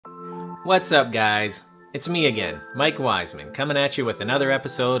What's up, guys? It's me again, Mike Wiseman, coming at you with another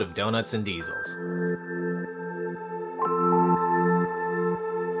episode of Donuts and Diesels.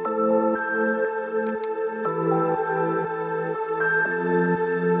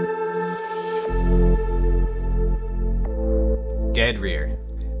 Dead rear.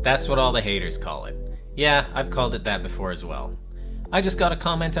 That's what all the haters call it. Yeah, I've called it that before as well. I just got a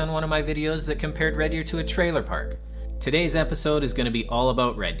comment on one of my videos that compared Red Deer to a trailer park. Today's episode is going to be all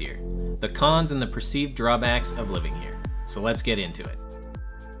about Red Deer, the cons and the perceived drawbacks of living here. So let's get into it.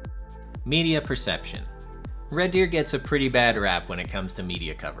 Media perception. Red Deer gets a pretty bad rap when it comes to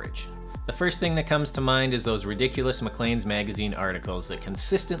media coverage. The first thing that comes to mind is those ridiculous Maclean's magazine articles that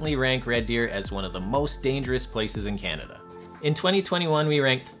consistently rank Red Deer as one of the most dangerous places in Canada. In 2021, we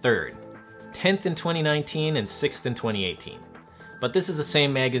ranked 3rd, 10th in 2019, and 6th in 2018. But this is the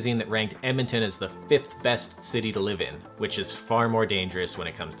same magazine that ranked Edmonton as the 5th best city to live in, which is far more dangerous when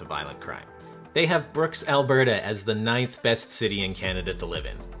it comes to violent crime. They have Brooks, Alberta as the 9th best city in Canada to live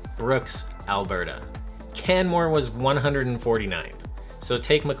in. Brooks, Alberta. Canmore was 149th, so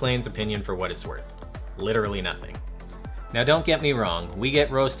take Maclean's opinion for what it's worth. Literally nothing. Now don't get me wrong, we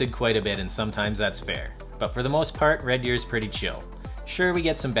get roasted quite a bit and sometimes that's fair, but for the most part, Red Deer's pretty chill. Sure, we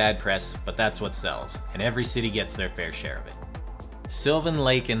get some bad press, but that's what sells, and every city gets their fair share of it. Sylvan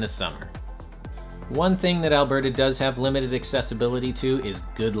Lake in the summer. One thing that Alberta does have limited accessibility to is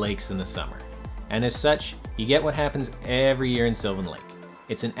good lakes in the summer. And as such, you get what happens every year in Sylvan Lake.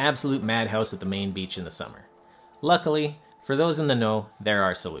 It's an absolute madhouse at the main beach in the summer. Luckily, for those in the know, there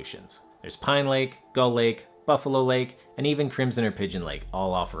are solutions. There's Pine Lake, Gull Lake, Buffalo Lake, and even Crimson or Pigeon Lake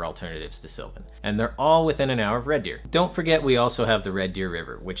all offer alternatives to Sylvan. And they're all within an hour of Red Deer. Don't forget we also have the Red Deer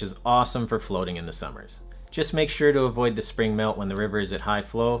River, which is awesome for floating in the summers. Just make sure to avoid the spring melt when the river is at high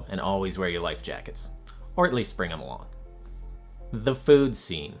flow and always wear your life jackets. Or at least bring them along. The food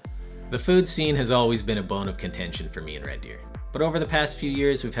scene. The food scene has always been a bone of contention for me in Red Deer. But over the past few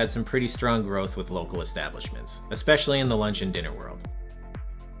years, we've had some pretty strong growth with local establishments, especially in the lunch and dinner world.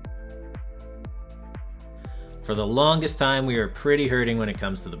 For the longest time, we were pretty hurting when it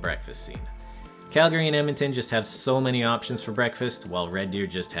comes to the breakfast scene. Calgary and Edmonton just have so many options for breakfast, while Red Deer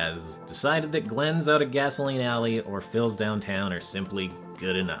just has decided that Glenn's out of Gasoline Alley or Phil's downtown are simply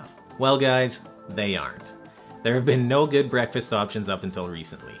good enough. Well guys, they aren't. There have been no good breakfast options up until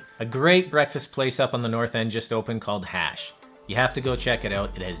recently. A great breakfast place up on the north end just opened called Hash. You have to go check it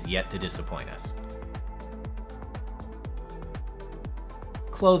out, it has yet to disappoint us.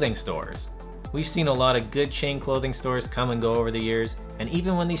 Clothing stores. We've seen a lot of good chain clothing stores come and go over the years, and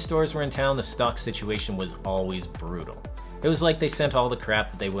even when these stores were in town, the stock situation was always brutal. It was like they sent all the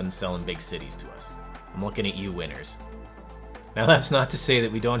crap that they wouldn't sell in big cities to us. I'm looking at you winners. Now that's not to say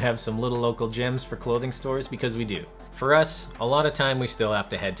that we don't have some little local gems for clothing stores, because we do. For us, a lot of time we still have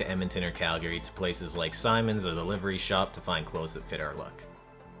to head to Edmonton or Calgary to places like Simon's or the Livery Shop to find clothes that fit our look.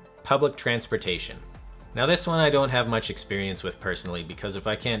 Public transportation. Now this one I don't have much experience with personally, because if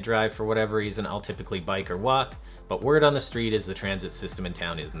I can't drive for whatever reason, I'll typically bike or walk, but word on the street is the transit system in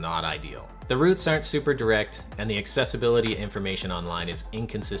town is not ideal. The routes aren't super direct, and the accessibility information online is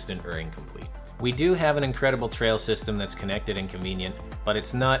inconsistent or incomplete. We do have an incredible trail system that's connected and convenient, but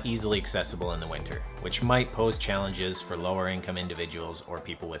it's not easily accessible in the winter, which might pose challenges for lower income individuals or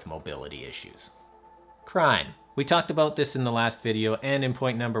people with mobility issues. Crime. We talked about this in the last video and in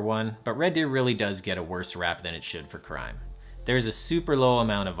point number 1, but Red Deer really does get a worse rap than it should for crime. There's a super low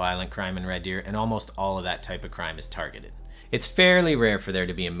amount of violent crime in Red Deer, and almost all of that type of crime is targeted. It's fairly rare for there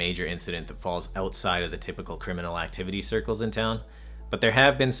to be a major incident that falls outside of the typical criminal activity circles in town, but there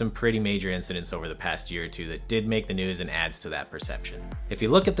have been some pretty major incidents over the past year or two that did make the news and adds to that perception. If you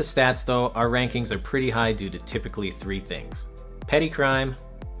look at the stats though, our rankings are pretty high due to typically 3 things: petty crime,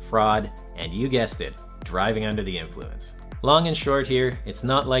 fraud, and you guessed it, driving under the influence. Long and short here, it's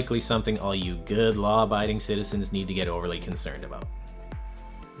not likely something all you good law-abiding citizens need to get overly concerned about.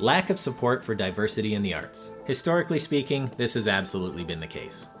 Lack of support for diversity in the arts. Historically speaking, this has absolutely been the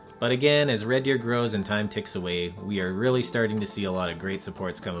case. But again, as Red Deer grows and time ticks away, we are really starting to see a lot of great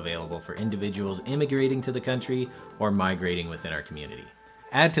supports come available for individuals immigrating to the country or migrating within our community.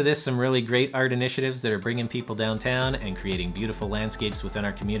 Add to this some really great art initiatives that are bringing people downtown and creating beautiful landscapes within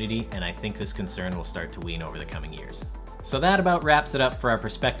our community, and I think this concern will start to wane over the coming years. So that about wraps it up for our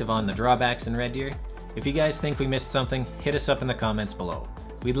perspective on the drawbacks in Red Deer. If you guys think we missed something, hit us up in the comments below.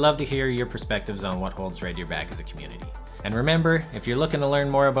 We'd love to hear your perspectives on what holds Red Deer back as a community. And remember, if you're looking to learn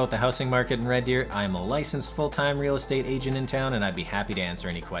more about the housing market in Red Deer, I am a licensed full-time real estate agent in town, and I'd be happy to answer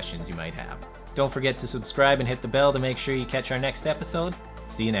any questions you might have. Don't forget to subscribe and hit the bell to make sure you catch our next episode.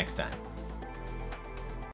 See you next time.